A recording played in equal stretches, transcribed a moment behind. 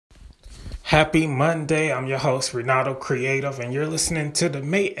Happy Monday. I'm your host, Renato Creative, and you're listening to the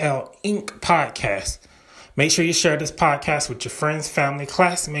May L Inc. podcast. Make sure you share this podcast with your friends, family,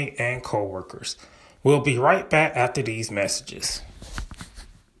 classmates, and coworkers. We'll be right back after these messages.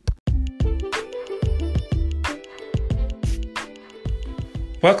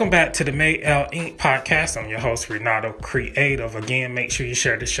 Welcome back to the May L Inc. podcast. I'm your host, Renato Creative. Again, make sure you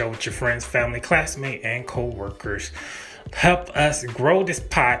share the show with your friends, family, classmates, and coworkers. Help us grow this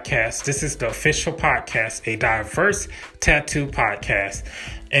podcast. This is the official podcast, a diverse tattoo podcast.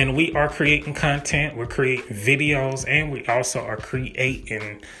 And we are creating content. We're creating videos, and we also are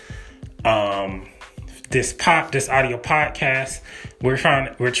creating this audio podcast. We're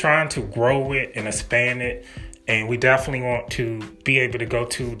trying to grow it and expand it. And we definitely want to be able to go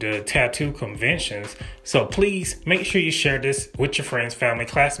to the tattoo conventions. So please make sure you share this with your friends, family,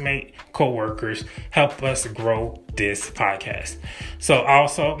 classmates, coworkers. Help us grow this podcast. So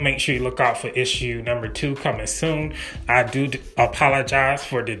also make sure you look out for issue number 2 coming soon. I do apologize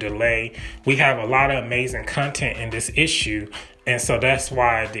for the delay. We have a lot of amazing content in this issue. And so that's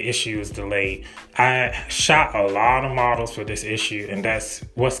why the issue is delayed. I shot a lot of models for this issue, and that's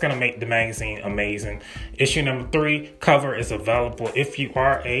what's going to make the magazine amazing. Issue number 3 cover is available if you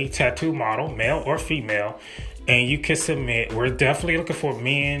are a tattoo model, male or female, and you can submit. We're definitely looking for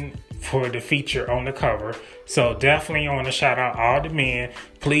men for the feature on the cover. So definitely I want to shout out all the men.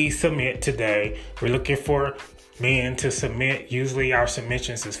 Please submit today. We're looking for men to submit. Usually our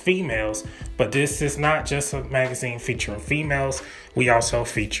submissions is females, but this is not just a magazine featuring females. We also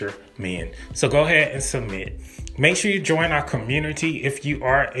feature men. So go ahead and submit. Make sure you join our community if you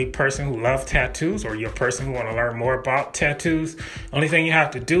are a person who loves tattoos or you're a person who want to learn more about tattoos. Only thing you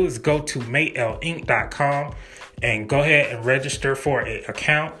have to do is go to maylinc.com and go ahead and register for an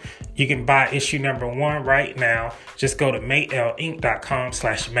account. You can buy issue number 1 right now. Just go to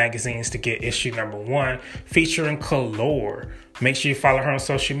maylinc.com/magazines to get issue number 1 featuring Color. Make sure you follow her on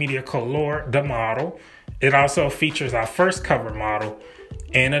social media, Color, the model. It also features our first cover model,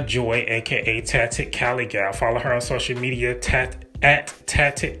 Anna Joy, aka Tatted Cali Gal. Follow her on social media, at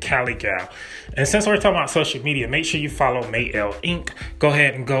Tatted Cali Gal. And since we're talking about social media, make sure you follow May L Inc. Go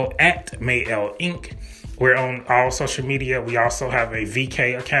ahead and go at May L Inc. We're on all social media. We also have a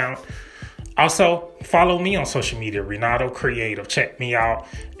VK account. Also, follow me on social media, Renato Creative. Check me out.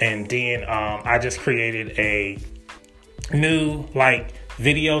 And then I just created a new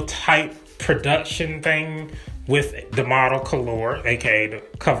video type production thing with the model Color, aka the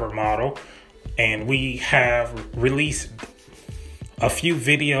cover model. And we have released a few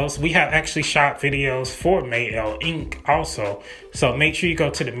videos. We have actually shot videos for May L Inc. also. So make sure you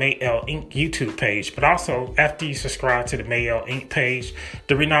go to the May L Inc. YouTube page. But also, after you subscribe to the May L Inc. page,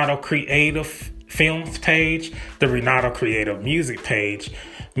 the Renato Creative Films page, the Renato Creative Music page,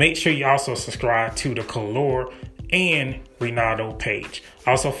 make sure you also subscribe to the Color and Renato page.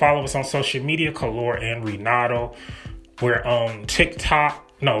 Also follow us on social media, Color and Renato. We're on TikTok.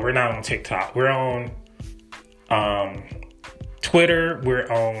 No, we're not on TikTok. We're on Twitter, we're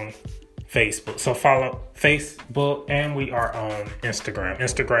on Facebook. So follow Facebook, and we are on Instagram.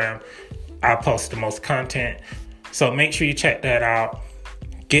 Instagram, I post the most content. So make sure you check that out.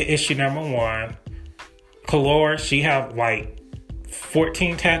 Get issue number 1. Color, she have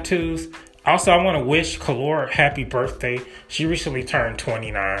 14 tattoos. Also, I want to wish Color happy birthday. She recently turned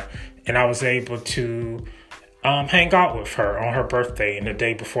 29, and I was able to hang out with her on her birthday and the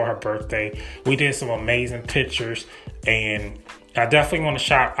day before her birthday. We did some amazing pictures, and I definitely want to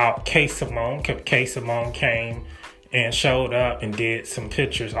shout out K Simone. K Simone came and showed up and did some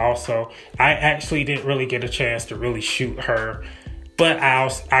pictures also. I actually didn't really get a chance to really shoot her, but I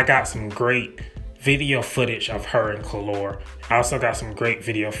got some great video footage of her and Color. I also got some great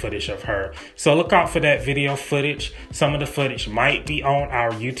video footage of her. So look out for that video footage. Some of the footage might be on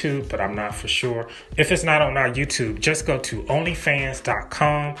our YouTube, but I'm not for sure. If it's not on our YouTube, just go to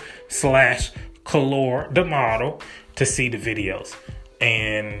onlyfans.com/Color the model to see the videos.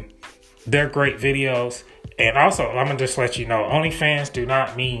 And they're great videos. And also, I'm going to just let you know, OnlyFans do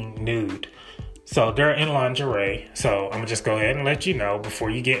not mean nude. So they're in lingerie. So I'm going to just go ahead and let you know before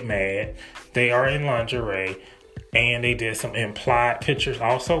you get mad. They are in lingerie. And they did some implied pictures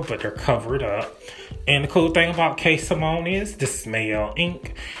also, but they're covered up. And the cool thing about K Simone is, this is May L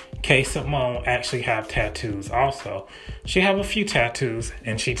Inc. K Simone actually have tattoos also. She have a few tattoos,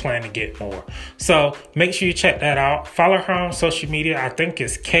 and she plan to get more. So make sure you check that out. Follow her on social media. I think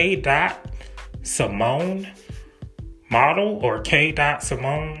it's K.Simone model or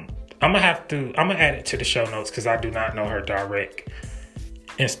K.Simone. I'm gonna add it to the show notes because I do not know her direct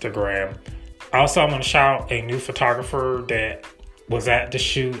Instagram. Also, I'm gonna shout out a new photographer that was at the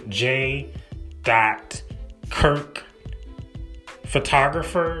shoot. J. Kirk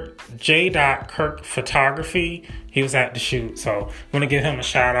Photographer, J. Kirk Photography. He was at the shoot, so I'm gonna give him a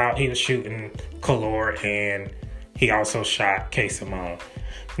shout out. He was shooting Color, and he also shot K Simone.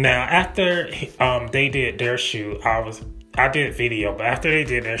 Now, after they did their shoot, I did video, but after they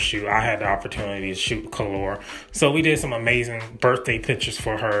did their shoot, I had the opportunity to shoot Color. So we did some amazing birthday pictures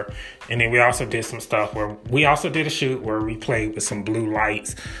for her. And then we also did some stuff where we also did a shoot where we played with some blue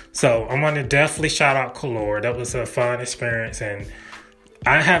lights. So I'm going to definitely shout out Color. That was a fun experience. And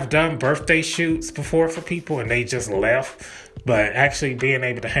I have done birthday shoots before for people and they just left. But actually being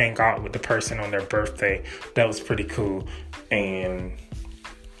able to hang out with the person on their birthday, that was pretty cool. And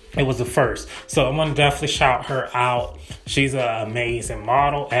it was the first. So I'm going to definitely shout her out. She's an amazing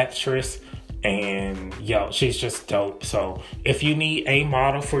model, actress, and she's just dope. So if you need a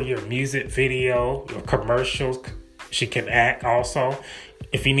model for your music video, your commercials, she can act also.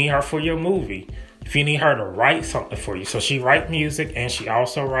 If you need her for your movie, if you need her to write something for you. So she write music and she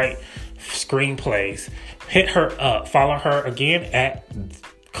also write screenplays. Hit her up. Follow her again at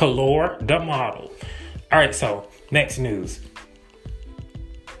Color the Model. All right, so next news.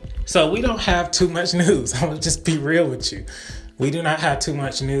 So we don't have too much news. I'm going to just be real with you. We do not have too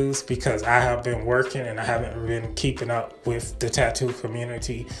much news because I have been working and I haven't been keeping up with the tattoo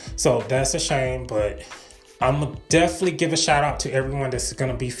community. So that's a shame, but I'm going to definitely give a shout out to everyone that's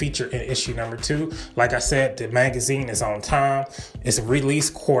going to be featured in issue number 2. Like I said, the magazine is on time. It's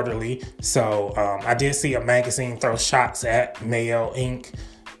released quarterly. So I did see a magazine throw shots at Mail Inc.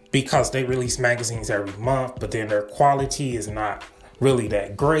 because they release magazines every month, but then their quality is not really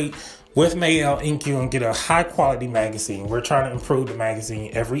that great. With Mail Inc., you can get a high quality magazine. We're trying to improve the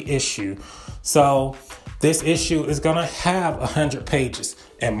magazine every issue. So this issue is gonna have 100 pages,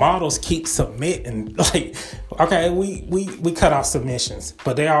 and models keep submitting. Like, okay, we cut off submissions,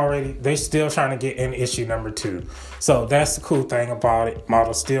 but they're still trying to get in issue number 2. So that's the cool thing about it.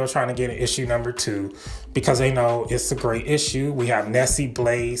 Models still trying to get in issue number 2 because they know it's a great issue. We have Nessie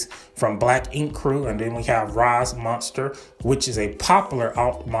Blaze from Black Ink Crew, and then we have Roz Monster, which is a popular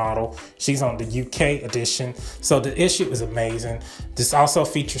alt model. She's on the UK edition. So the issue is amazing. This also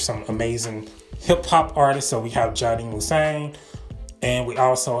features some amazing hip hop artists. So we have Johnny Musain, and we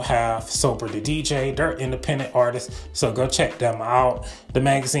also have Sober the DJ. They're independent artists, so go check them out. The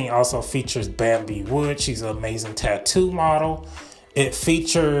magazine also features Bambi Wood. She's an amazing tattoo model. It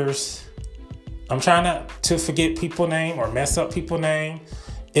features, I'm trying not to forget people's name or mess up people's name.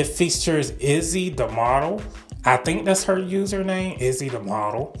 It features Izzy the model. I think that's her username, Izzy the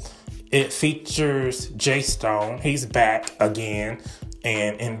model. It features Jay Stone. He's back again.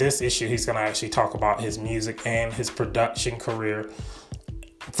 And in this issue, he's going to actually talk about his music and his production career.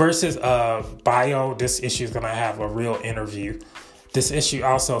 Versus bio, this issue is going to have a real interview. This issue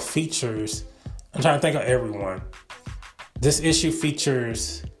also features, I'm trying to think of everyone. This issue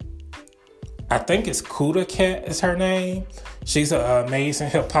features, I think it's Kuda Cat is her name. She's an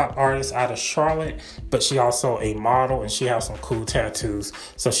amazing hip hop artist out of Charlotte, but she also a model and she has some cool tattoos.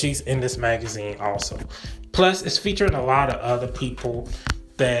 So she's in this magazine also. Plus, it's featuring a lot of other people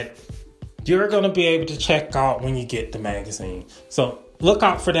that you're going to be able to check out when you get the magazine. So look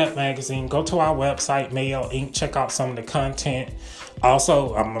out for that magazine. Go to our website, Mail Inc. Check out some of the content.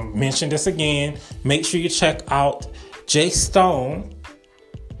 Also, I'm going to mention this again. Make sure you check out Jay Stone,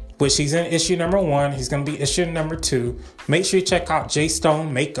 which he's in issue number 1. He's going to be issue number 2. Make sure you check out Jay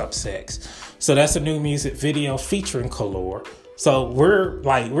Stone Makeup Sex. So that's a new music video featuring Color. So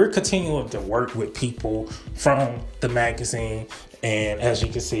we're continuing to work with people from the magazine. And as you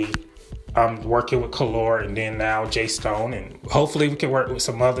can see, I'm working with Color and then now Jay Stone. And hopefully we can work with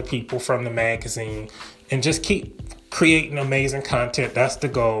some other people from the magazine and just keep creating amazing content. That's the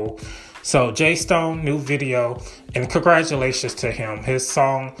goal. So Jay Stone, new video, and congratulations to him. His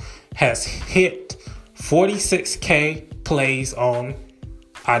song has hit 46K plays on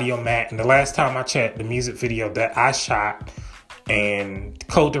Audiomack. And the last time I checked, the music video that I shot and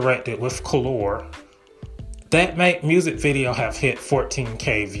co-directed with Color, that music video have hit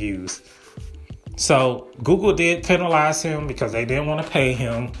 14K views. So Google did penalize him because they didn't want to pay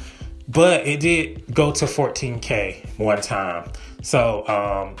him, but it did go to 14K one time.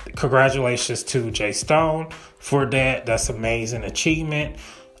 So congratulations to Jay Stone for that. That's amazing achievement.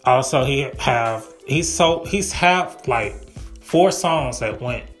 Also, he's have like 4 songs that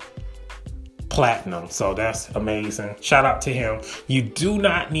went platinum, so that's amazing. Shout out to him. You do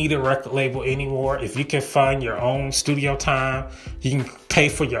not need a record label anymore. If you can fund your own studio time, you can pay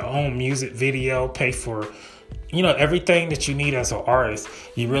for your own music video, pay for everything that you need as an artist.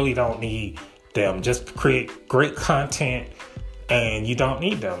 You really don't need them. Just create great content and you don't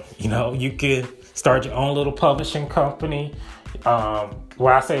need them. You can start your own little publishing company.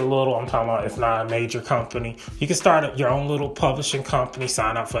 When I say little, I'm talking about it's not a major company. You can start your own little publishing company,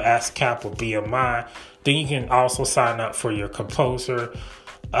 sign up for ASCAP or BMI. Then you can also sign up for your composer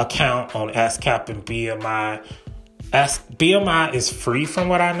account on ASCAP and BMI. BMI is free from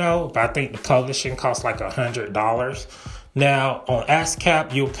what I know, but I think the publishing costs like $100. Now, on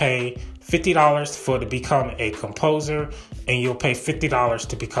ASCAP, you'll pay $50 to become a composer, and you'll pay $50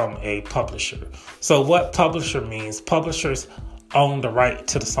 to become a publisher. So what publisher means, publishers own the right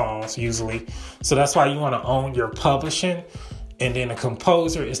to the songs usually. So that's why you want to own your publishing. And then a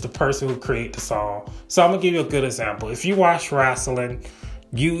composer is the person who creates the song. So I'm going to give you a good example. If you watch wrestling,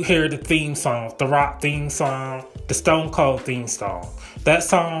 you hear the theme song, the Rock theme song, the Stone Cold theme song. That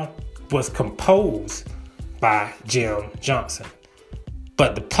song was composed by Jim Johnson.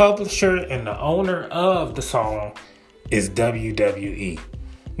 But the publisher and the owner of the song is WWE.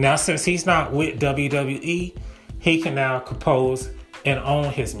 Now, since he's not with WWE, he can now compose and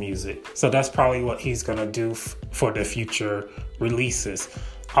own his music. So that's probably what he's going to do for the future releases.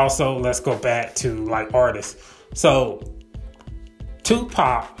 Also, let's go back to like artists. So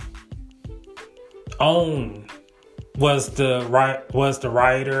Tupac was the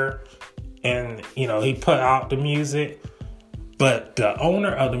writer, and he put out the music, but the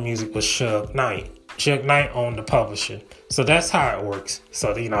owner of the music was Suge Knight. Suge Knight owned the publishing. So that's how it works.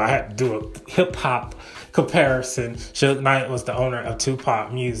 So I had to do a hip hop comparison. Suge Knight was the owner of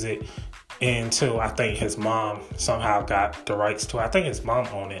Tupac music until I think his mom somehow got the rights to it. I think his mom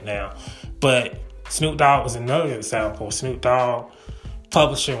owned it now. But Snoop Dogg was another example. Snoop Dogg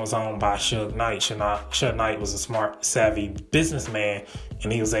publishing was owned by Suge Knight. Suge Knight was a smart, savvy businessman,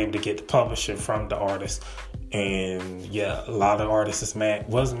 and he was able to get the publishing from the artist. And yeah, a lot of artists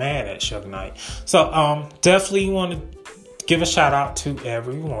was mad at Suge Knight. So definitely want to give a shout out to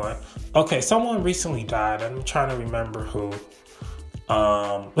everyone. Okay, someone recently died. I'm trying to remember who.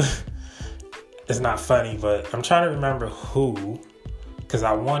 It's not funny, but I'm trying to remember who, because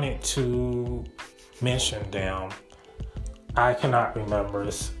I wanted to mention them. I cannot remember.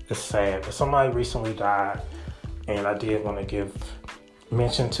 It's sad, but somebody recently died, and I did want to give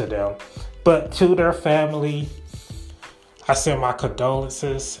mention to them. But to their family, I send my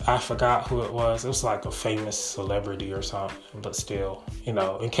condolences. I forgot who it was. It was like a famous celebrity or something. But still,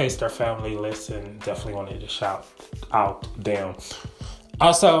 in case their family listen, definitely wanted to shout out them.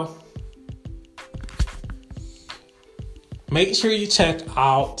 Also, make sure you check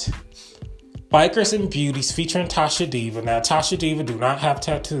out Bikers and Beauties featuring Tasha Diva. Now, Tasha Diva do not have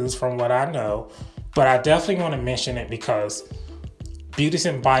tattoos from what I know, but I definitely want to mention it because Beauties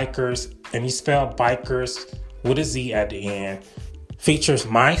and Bikers, and you spell bikers with a Z at the end, features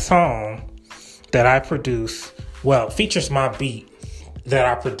my song that I produce. Well, features my beat that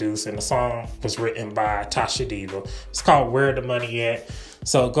I produce, and the song was written by Tasha Diva. It's called Where the Money At.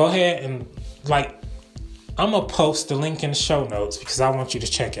 So go ahead and I'm going to post the link in the show notes because I want you to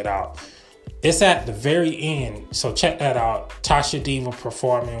check it out. It's at the very end, so check that out. Tasha Diva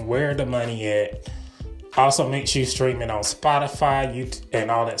performing Where the Money At. Also, make sure you stream it on Spotify, YouTube,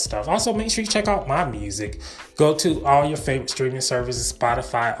 and all that stuff. Also, make sure you check out my music. Go to all your favorite streaming services,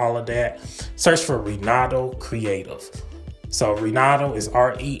 Spotify, all of that. Search for Renaldo Creative. So, Renaldo is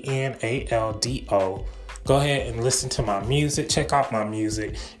Renaldo. Go ahead and listen to my music. Check out my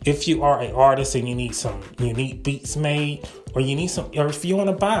music. If you are an artist and you need some unique beats made, or if you want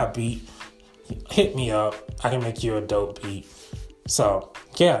to buy a beat, hit me up. I can make you a dope beat. So,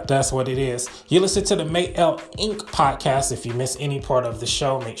 yeah, that's what it is. You listen to the Mayel Inc. podcast. If you miss any part of the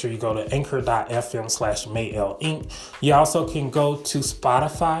show, make sure you go to anchor.fm/Mayel Inc. You also can go to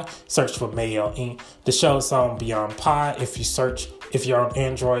Spotify, search for Mayel Inc. The show is on Beyond Pod. If you're on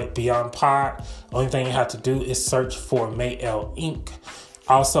Android, Beyond Pod, only thing you have to do is search for Mayel Inc.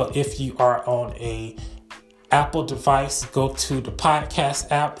 Also, if you are on a Apple device, go to the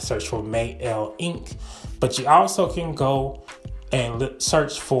podcast app, search for Mayel Inc. But you also can go and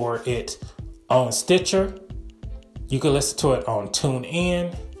search for it on Stitcher. You can listen to it on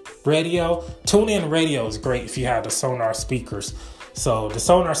TuneIn Radio. TuneIn Radio is great if you have the Sonar speakers. So the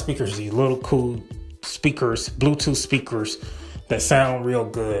Sonar speakers are these little cool speakers, Bluetooth speakers that sound real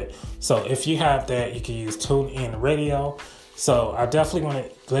good. So if you have that, you can use TuneIn Radio. So I definitely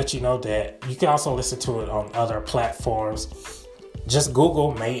want to let you know that you can also listen to it on other platforms. Just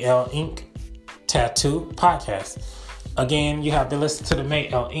Google Mayel Inc. Tattoo Podcast. Again, you have been listening to the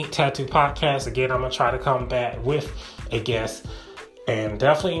Mayel Inc. Tattoo Podcast. Again, I'm going to try to come back with a guest And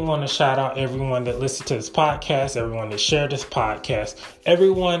definitely want to shout out everyone that listened to this podcast, everyone that shared this podcast,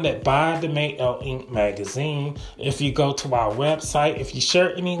 everyone that buy the Make L Inc. magazine. If you go to our website, if you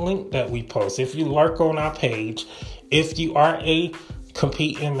share any link that we post, if you lurk on our page, if you are a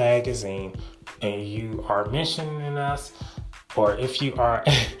competing magazine and you are mentioning us, or if you are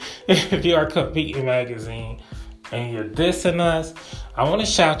if you are a competing magazine and you're dissing us, I want to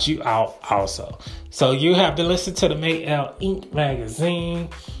shout you out also. So you have been listening to the Make L Inc. magazine,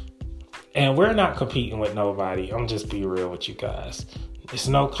 and we're not competing with nobody. I'm just be real with you guys. It's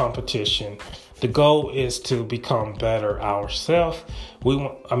no competition. The goal is to become better ourselves.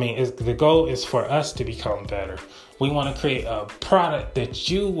 The goal is for us to become better. We want to create a product that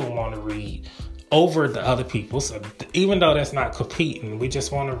you will want to read over the other people. So even though that's not competing, we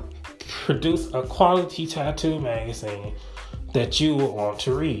just want to produce a quality tattoo magazine that you will want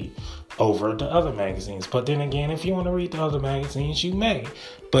to read over the other magazines. But then again, if you want to read the other magazines, you may.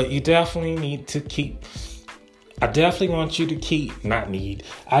 But you definitely need to keep... I definitely want you to keep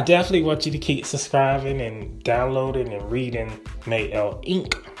subscribing and downloading and reading Make L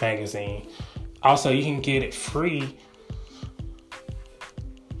Inc. magazine. Also, you can get it free.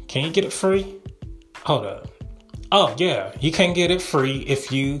 Can you get it free? Hold up. Oh, yeah. You can get it free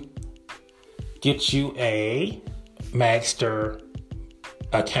if you get you a Magster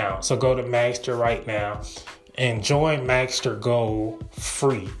account. So go to Magster right now and join Magster Gold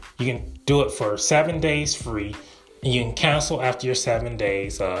free. You can do it for 7 days free. And you can cancel after your 7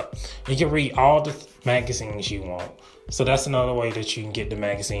 days up. You can read all the magazines you want. So that's another way that you can get the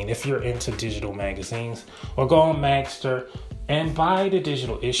magazine if you're into digital magazines. Or go on Magster and buy the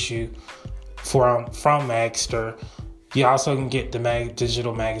digital issue from Magster. You also can get the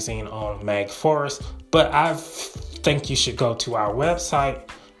digital magazine on MagForest. But I think you should go to our website.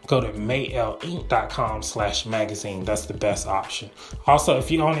 Go to makelinc.com/magazine. That's the best option. Also, if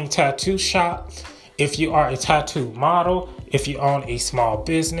you own a tattoo shop, if you are a tattoo model, if you own a small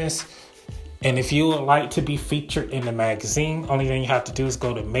business, and if you would like to be featured in the magazine, only thing you have to do is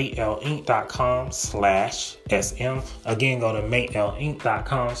go to makelinc.com/SM. Again, go to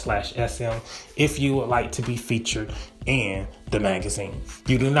makelinc.com/SM if you would like to be featured in the magazine.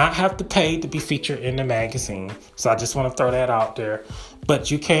 You do not have to pay to be featured in the magazine. So I just want to throw that out there.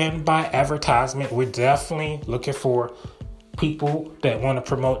 But you can buy advertisement. We're definitely looking for people that want to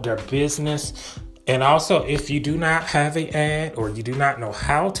promote their business. And also, if you do not have an ad or you do not know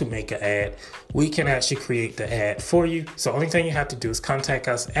how to make an ad, we can actually create the ad for you. So only thing you have to do is contact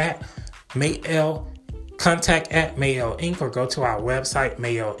us at contact at Make L Inc. or go to our website,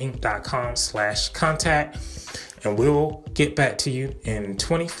 makelinc.com/contact, and we'll get back to you in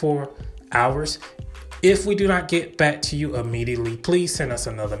 24 hours. If we do not get back to you immediately, please send us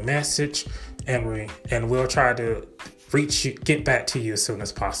another message and we'll try to get back to you as soon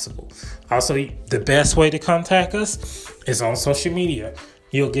as possible. Also, the best way to contact us is on social media.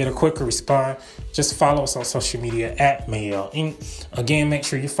 You'll get a quicker response. Just follow us on social media at Make L Inc. Again, make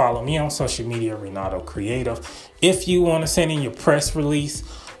sure you follow me on social media, Renato Creative. If you want to send in your press release,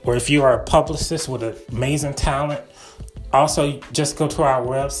 or if you are a publicist with amazing talent, also just go to our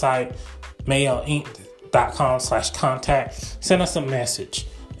website, makelinc.com/contact. Send us a message,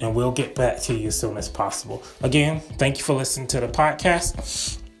 and we'll get back to you as soon as possible. Again, thank you for listening to the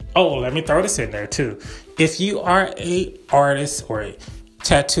podcast. Oh, let me throw this in there too. If you are a artist or a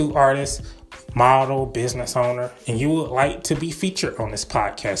tattoo artist, model, business owner, and you would like to be featured on this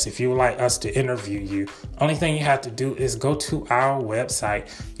podcast, if you would like us to interview you, only thing you have to do is go to our website,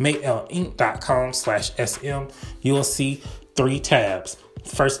 makelinc.com/SM. You will see 3 tabs.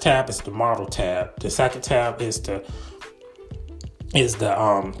 First tab is the model tab. The second tab is the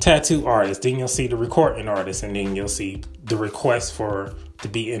tattoo artist. Then you'll see the recording artist, and then you'll see the request to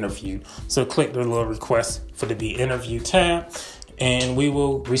be interviewed. So click the little request for to be interviewed tab, and we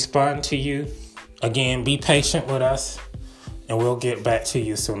will respond to you. Again, be patient with us, and we'll get back to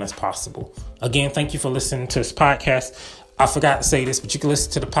you as soon as possible. Again, thank you for listening to this podcast. I forgot to say this, but you can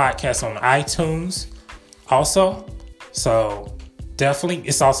listen to the podcast on iTunes also. So definitely,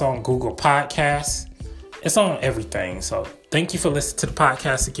 it's also on Google Podcasts. It's on everything. So thank you for listening to the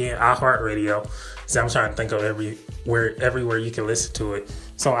podcast again. iHeartRadio. So I'm trying to think of everywhere you can listen to it.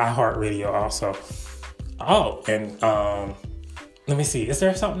 So iHeartRadio also. Oh, and let me see. Is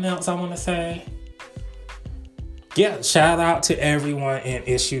there something else I want to say? Yeah, shout out to everyone in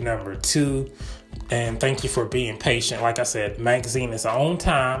issue number 2. And thank you for being patient. Like I said, magazine is on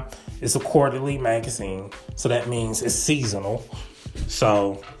time. It's a quarterly magazine. So that means it's seasonal.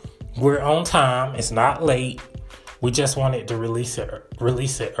 So we're on time. It's not late. We just wanted to release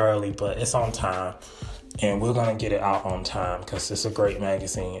it early, but it's on time. And we're going to get it out on time because it's a great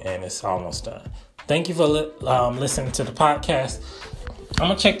magazine and it's almost done. Thank you for listening to the podcast. I'm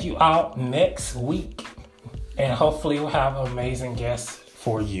going to check you out next week. And hopefully we'll have amazing guests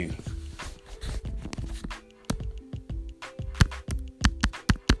for you.